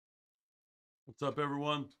What's up,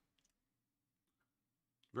 everyone?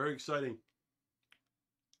 Very exciting.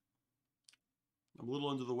 I'm a little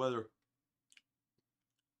under the weather.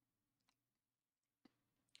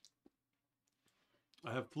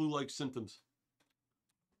 I have flu-like symptoms.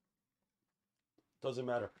 Doesn't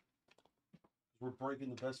matter. We're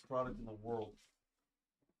breaking the best product in the world.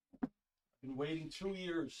 I've been waiting 2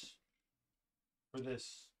 years for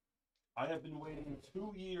this. I have been waiting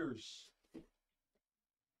 2 years.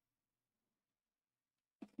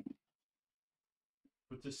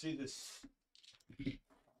 But to see this,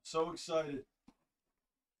 so excited.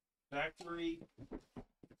 Factory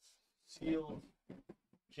sealed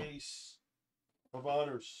case of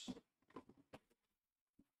honors.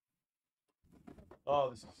 Oh,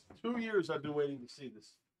 this is 2 years I've been waiting to see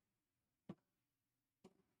this.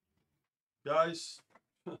 Guys,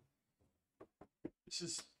 this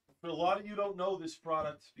is, for a lot of you don't know this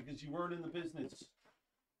product because you weren't in the business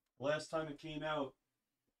last time it came out.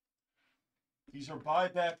 These are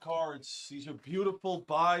buyback cards. These are beautiful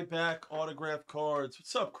buyback autograph cards.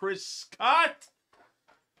 What's up, Chris Scott?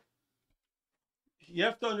 You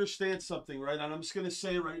have to understand something, right? And I'm just going to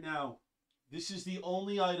say it right now. This is the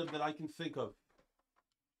only item that I can think of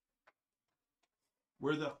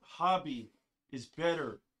where the hobby is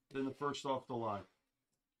better than the first off the line.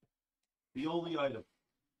 The only item.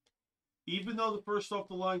 Even though the first off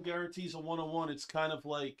the line guarantees a 101, it's kind of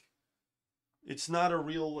like, it's not a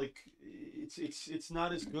real, like, it's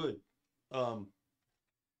not as good.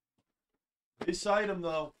 This item,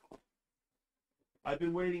 though, I've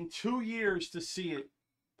been waiting 2 years to see it.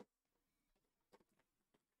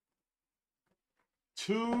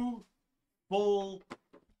 2 full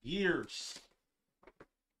years.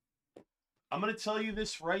 I'm going to tell you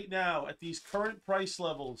this right now. At these current price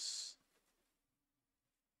levels,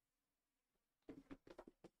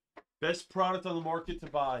 best product on the market to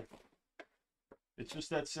buy. It's just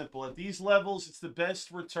that simple. At these levels, it's the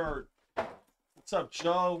best return. What's up,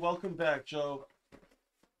 Joe? Welcome back, Joe.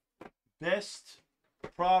 Best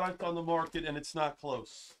product on the market, and it's not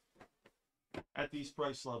close. At these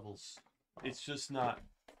price levels. It's just not.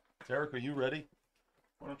 Derek, are you ready?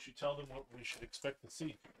 Why don't you tell them what we should expect to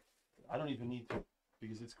see? I don't even need to,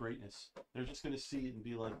 because it's greatness. They're just going to see it and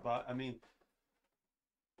be like, I mean,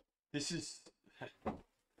 this is...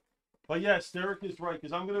 But yes, Derek is right,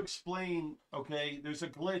 because I'm going to explain, okay, there's a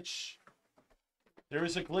glitch. There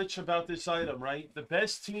is a glitch about this item, right? The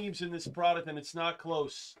best teams in this product, and it's not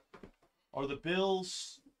close, are the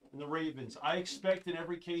Bills and the Ravens. I expect in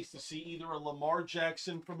every case to see either a Lamar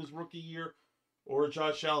Jackson from his rookie year or a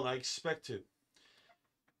Josh Allen. I expect to.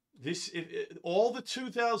 All the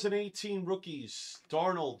 2018 rookies,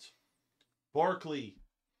 Darnold, Barkley,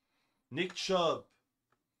 Nick Chubb,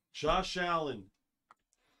 Josh Allen,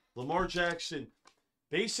 Lamar Jackson.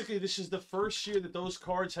 Basically, this is the first year that those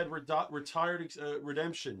cards had retired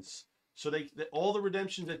redemptions. So all the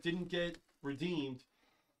redemptions that didn't get redeemed,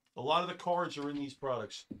 a lot of the cards are in these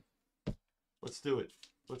products. Let's do it.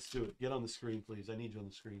 Let's do it. Get on the screen, please. I need you on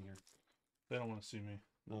the screen here. They don't want to see me.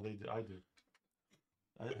 No, they do. I do.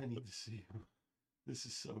 I need to see you. This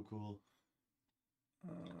is so cool.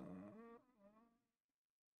 Oh,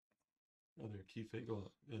 there. Key fake. Go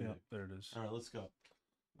up. Yeah, there it is. All right, let's go.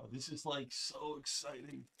 Oh, this is like so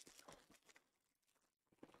exciting.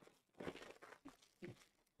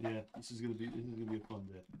 Yeah, this is gonna be a fun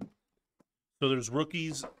day. So there's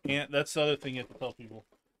rookies, and that's the other thing you have to tell people.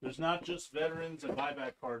 There's not just veterans and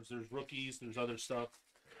buyback cards. There's rookies. There's other stuff.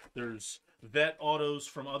 There's vet autos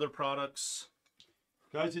from other products.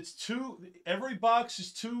 Guys, every box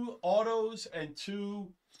is 2 autos and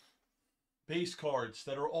 2 base cards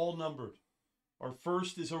that are all numbered. Our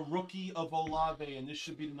first is a rookie of Olave, and this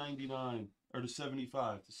should be the 99, or the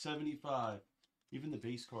 75. The 75. Even the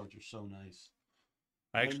base cards are so nice.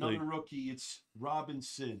 Another rookie, it's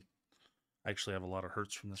Robinson. I actually have a lot of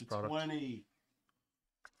hurts from this product. 20.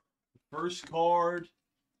 First card.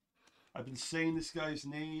 I've been saying this guy's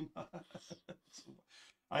name.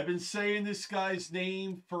 I've been saying this guy's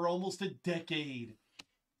name for almost a decade.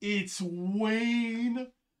 It's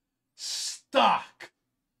Wayne Stock.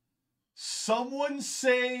 Someone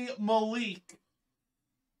say Malik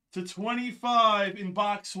to 25 in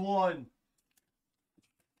box 1.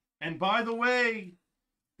 And by the way,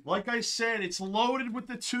 like I said, it's loaded with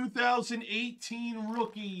the 2018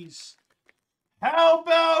 rookies. How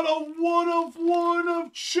about a 1/1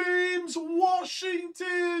 of James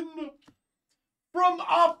Washington from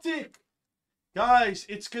Optic? Guys,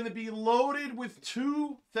 it's going to be loaded with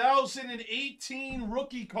 2018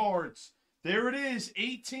 rookie cards. There it is,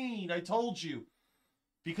 18, I told you.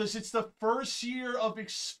 Because it's the first year of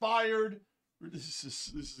expired This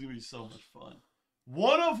is gonna be so much fun.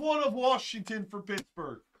 One of Washington for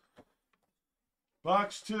Pittsburgh.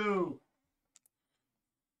 Box 2.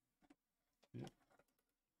 Yeah.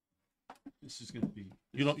 This is gonna be.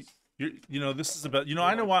 This is about.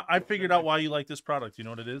 I know why. I figured out why you like this product. You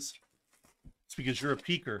know what it is? It's because you're a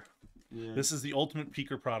peaker. Yeah. This is the ultimate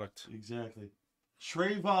peaker product. Exactly.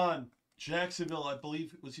 Trayvon Jacksonville, I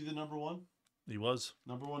believe, was he the number 1? He was.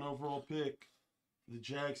 Number 1 overall pick. The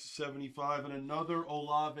Jags 75 and another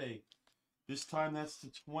Olave. This time that's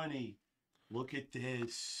the 20. Look at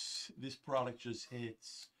this. This product just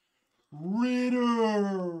hits.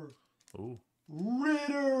 Ritter. Oh.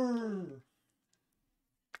 Ritter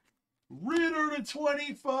to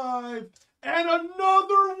 25. And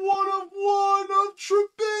another 1 of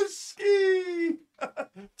Trubisky.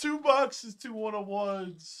 2 boxes, 2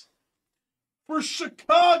 1-of-1s. For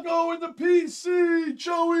Chicago in the PC,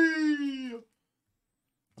 Joey.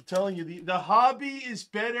 I'm telling you, the hobby is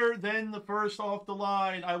better than the first off the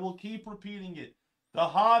line. I will keep repeating it. The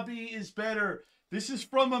hobby is better. This is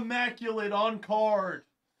from Immaculate on card.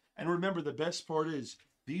 And remember, the best part is,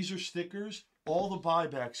 these are stickers. All the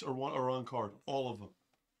buybacks are on card. All of them.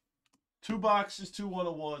 2 boxes, 2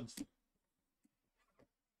 1-of-1s.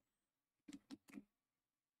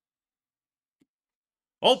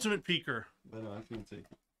 Ultimate peaker. I know, I can't take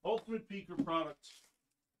it. Ultimate peaker product.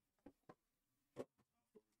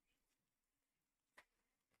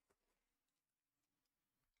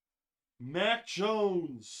 Mac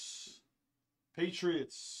Jones,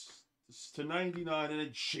 Patriots, to 99, and a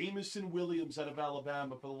Jameson Williams out of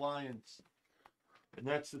Alabama for the Lions. And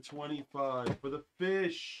that's the 25. For the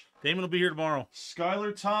Fish, Damon will be here tomorrow.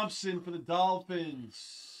 Skylar Thompson for the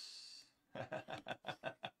Dolphins.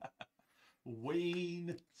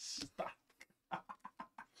 Wayne Stock.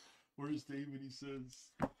 Where's Damon? He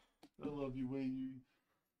says, I love you, Wayne.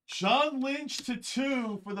 John Lynch to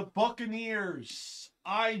 2 for the Buccaneers.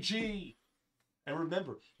 IG. And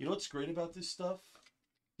remember, you know what's great about this stuff?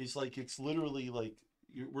 It's like, it's literally like,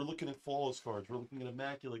 we're looking at Flawless cards. We're looking at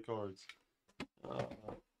Immaculate cards.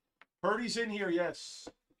 Purdy's in here, yes.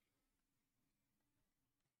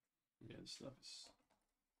 Yeah, this stuff is...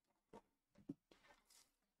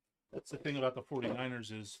 That's the thing about the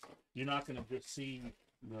 49ers is you're not going to just see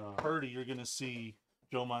Purdy. You're going to see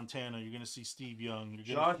Joe Montana. You're going to see Steve Young.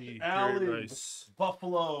 You're going to see Allen, Jerry Rice.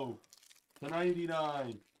 Buffalo to 99.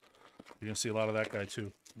 You're going to see a lot of that guy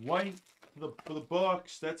too. White for the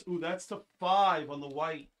Bucks. That's to 5 on the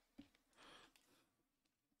white.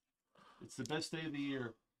 It's the best day of the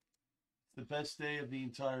year. It's the best day of the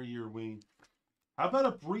entire year, Wayne. How about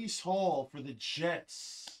a Breece Hall for the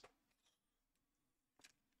Jets?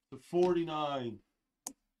 To 49.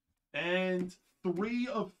 And 3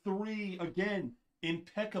 of 3. Again,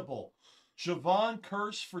 impeccable. Javon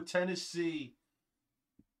Curse for Tennessee.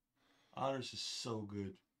 Honors is so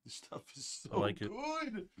good. This stuff is so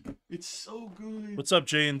good. It's so good. What's up,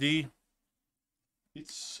 J&D?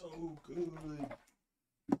 It's so good.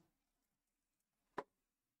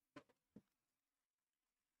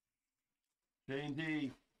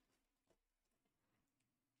 J&D.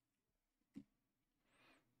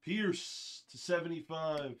 Pierce to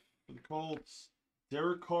 75 for the Colts.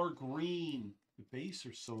 Derek Carr Green. The base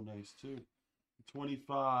are so nice too.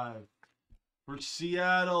 25 for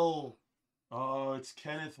Seattle. Oh, it's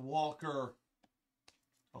Kenneth Walker.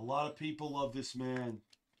 A lot of people love this man,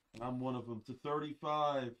 and I'm one of them. To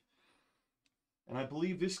 35. And I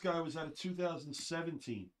believe this guy was out of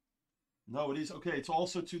 2017. No, it is. Okay, it's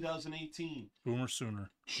also 2018. Boomer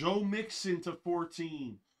Sooner. Joe Mixon to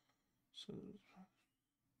 14. So,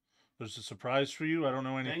 there's a surprise for you? I don't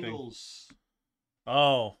know anything. Bengals.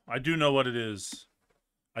 Oh, I do know what it is.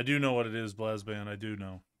 I do know what it is, Blasban. I do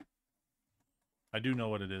know. I do know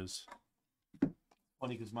what it is.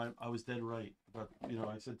 Funny because I was dead right. But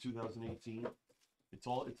I said 2018. It's a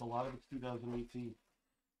lot of it's 2018.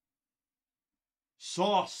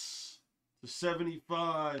 Sauce to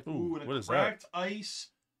 75. Ooh, and what a is cracked ice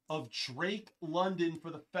of Drake London for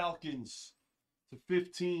the Falcons to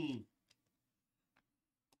 15.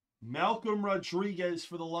 Malcolm Rodriguez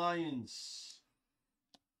for the Lions.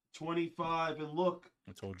 25. And look,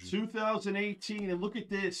 I told you. 2018. And look at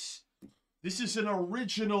this. This is an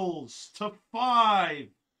Originals to 5.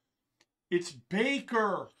 It's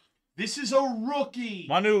Baker. This is a rookie.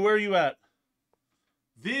 Manu, where are you at?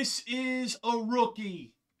 This is a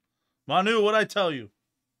rookie. Manu, what'd I tell you?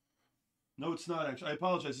 No, it's not actually. I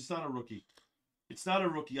apologize. It's not a rookie. It's not a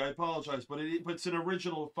rookie. I apologize. But it's an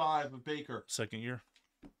original 5 of Baker. Second year?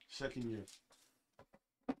 Second year.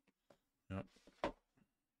 Yep.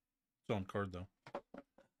 It's on card, though.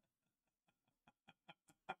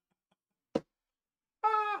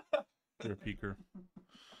 You're a peeker.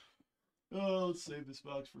 Oh, let's save this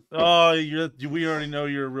box for. Oh, we already know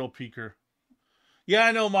you're a real peeker. Yeah,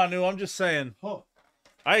 I know, Manu. I'm just saying. Oh,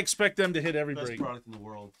 I expect them to hit every best break. product in the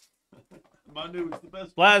world. Manu is the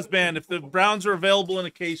best. Blazband, if the Browns are available in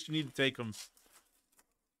a case, you need to take them.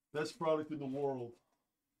 Best product in the world.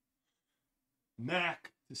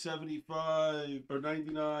 Mac to 75 or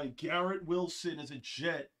 99. Garrett Wilson as a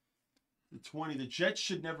Jet to 20. The Jets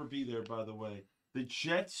should never be there, by the way. The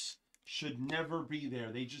Jets should never be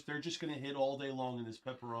there. They're just gonna hit all day long in this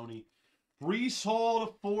pepperoni. Brees Hall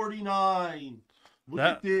to 49. Look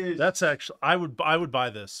at this. That's actually I would buy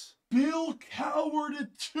this. Bill Cowher to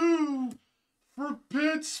 2 for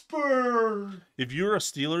Pittsburgh. If you're a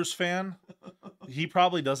Steelers fan, he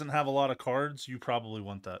probably doesn't have a lot of cards. You probably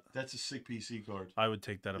want that. That's a sick PC card. I would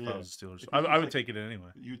take that if I was a Steelers. If I would like- take it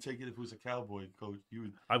anyway. You would take it if it was a Cowboy coach. You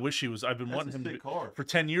would. I wish he was. I've been That's wanting a him to sick be, card. for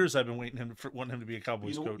 10 years. I've been wanting him to be a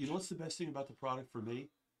Cowboys coach. You know what's the best thing about the product for me?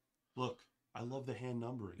 Look, I love the hand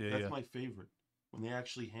numbering. Yeah, That's yeah. my favorite. When they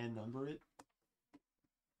actually hand number it.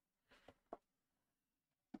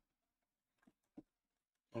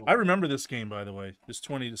 Oh, I remember this game, by the way. This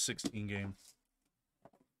 20-16 game.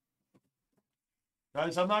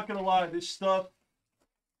 guys, I'm not gonna lie. This stuff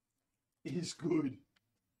is good.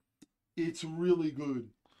 It's really good.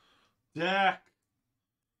 Dak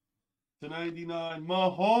to 99.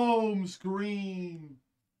 Mahomes green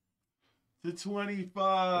to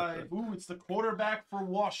 25. Ooh, it's the quarterback for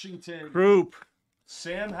Washington. Croup.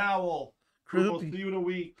 Sam Howell. Croup. We'll see you in a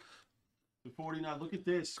week. The 49. Look at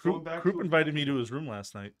this. Croup invited me to his room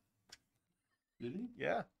last night. Did he?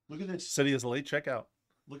 Yeah. Look at this. Said he has a late checkout.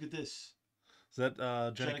 Look at this. Is that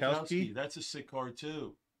Janikowski? That's a sick card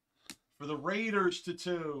too. For the Raiders to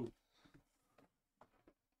 2.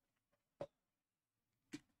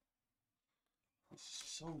 This is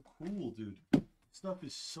so cool, dude. Stuff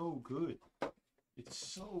is so good. It's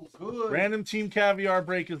so good. Random team caviar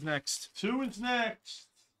break is next. 2 is next.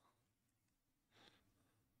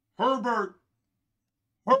 Herbert.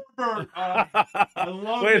 I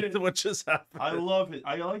love Wait, it. what just happened? I love it.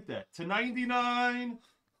 I like that. To 99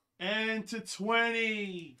 and to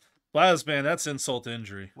 20. Blazman, that's insult to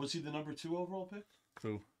injury. Was he the number 2 overall pick?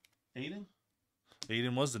 Who? Aiden?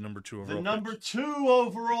 Aiden was the number 2 overall The number pick. 2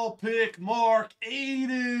 overall pick, Mark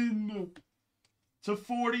Aiden. To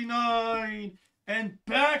 49. And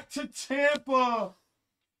back to Tampa.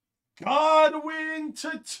 Godwin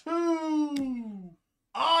to 2.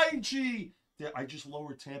 IG. Yeah, I just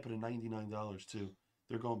lowered Tampa to $99 too.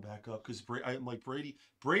 They're going back up because I'm like Brady.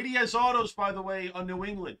 Brady has autos, by the way, on New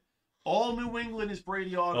England. All New England is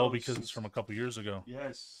Brady autos. Oh, because it's from a couple years ago.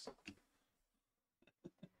 Yes.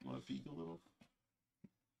 Want to peek a little?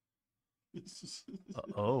 It's just,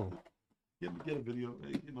 Oh. get a video.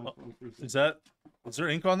 Hey, get my phone for a second. Is there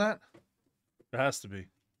ink on that? There has to be.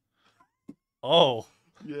 Oh.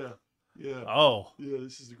 Yeah. Yeah. Oh. Yeah,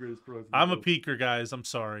 this is the greatest product. in the I'm a world. peeker, guys. I'm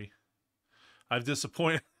sorry. I've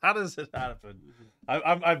disappointed. How does it happen?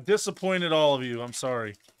 I've disappointed all of you. I'm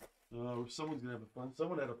sorry. Someone's gonna have a fun.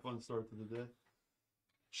 Someone had a fun start to the day.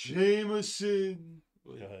 Jameson.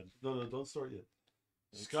 Go ahead. No, don't start yet.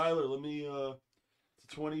 Skylar, let me to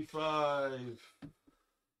 25.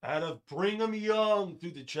 Out of Brigham Young.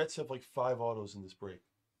 Dude, the Jets have like 5 autos in this break.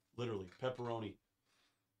 Literally. Pepperoni.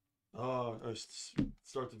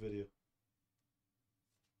 Start the video.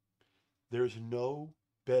 There's no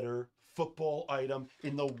better football item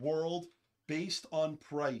in the world based on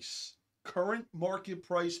price. Current market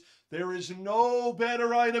price. There is no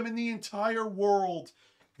better item in the entire world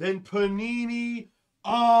than Panini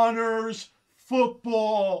Honors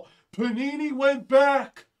Football. Panini went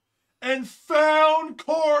back and found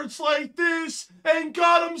cards like this and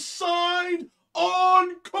got them signed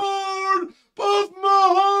on card of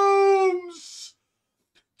Mahomes.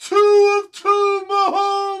 2 of 2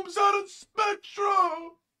 Mahomes out of Spectra.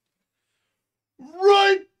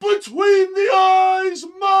 Right between the eyes,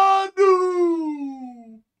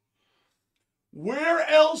 Manu. Where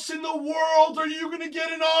else in the world are you going to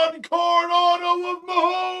get an on-card auto of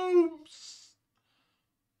Mahomes?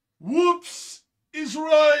 Whoops is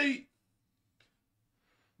right.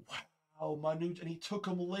 Wow, Manu, and he took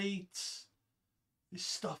him late. This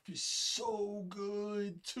stuff is so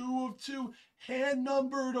good. 2 of 2,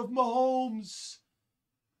 hand-numbered of Mahomes.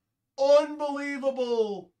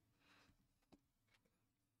 Unbelievable.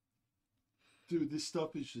 Dude, this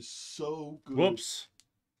stuff is just so good. Whoops.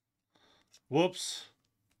 Whoops.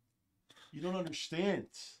 You don't understand.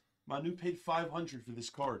 Manu paid $500 for this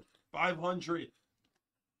card. $500.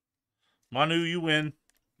 Manu, you win.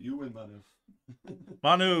 You win, Manu.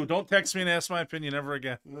 Manu, don't text me and ask my opinion ever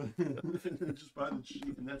again. Just buy the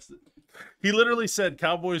sheet, and that's He literally said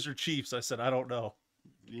Cowboys or Chiefs. I said, I don't know.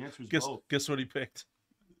 the answer is Guess both. guess what he picked?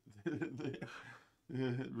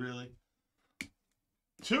 Really?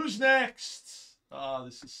 Two's next. Ah,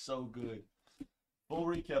 this is so good. Full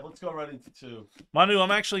recap. Let's go right into two. Manu,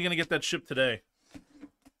 I'm actually gonna get that shipped today.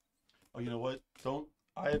 Oh, you know what?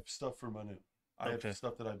 I have stuff for Manu. I Okay. have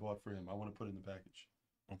stuff that I bought for him. I want to put in the package.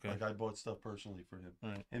 Okay. Like I bought stuff personally for him. All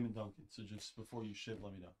right. Him and Duncan. So just before you ship,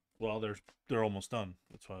 let me know. Well, they're almost done.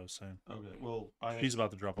 That's what I was saying. Okay. Well, He's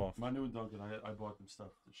about to drop off. Manu and Duncan. I bought them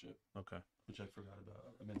stuff to ship, Okay. which I forgot about.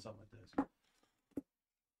 I meant it's on my desk.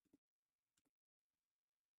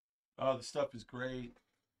 Oh, the stuff is great.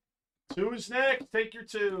 Two is next. Take your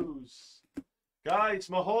twos. Guys,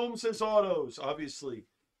 Mahomes has autos, obviously.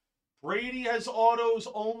 Brady has autos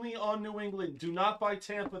only on New England. Do not buy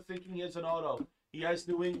Tampa thinking he has an auto. He has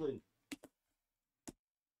New England.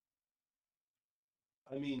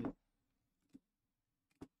 I mean,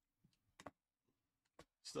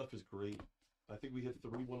 stuff is great. I think we hit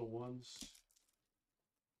 3 101s.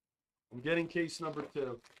 I'm getting case number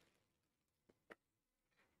 2.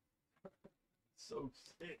 So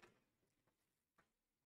sick.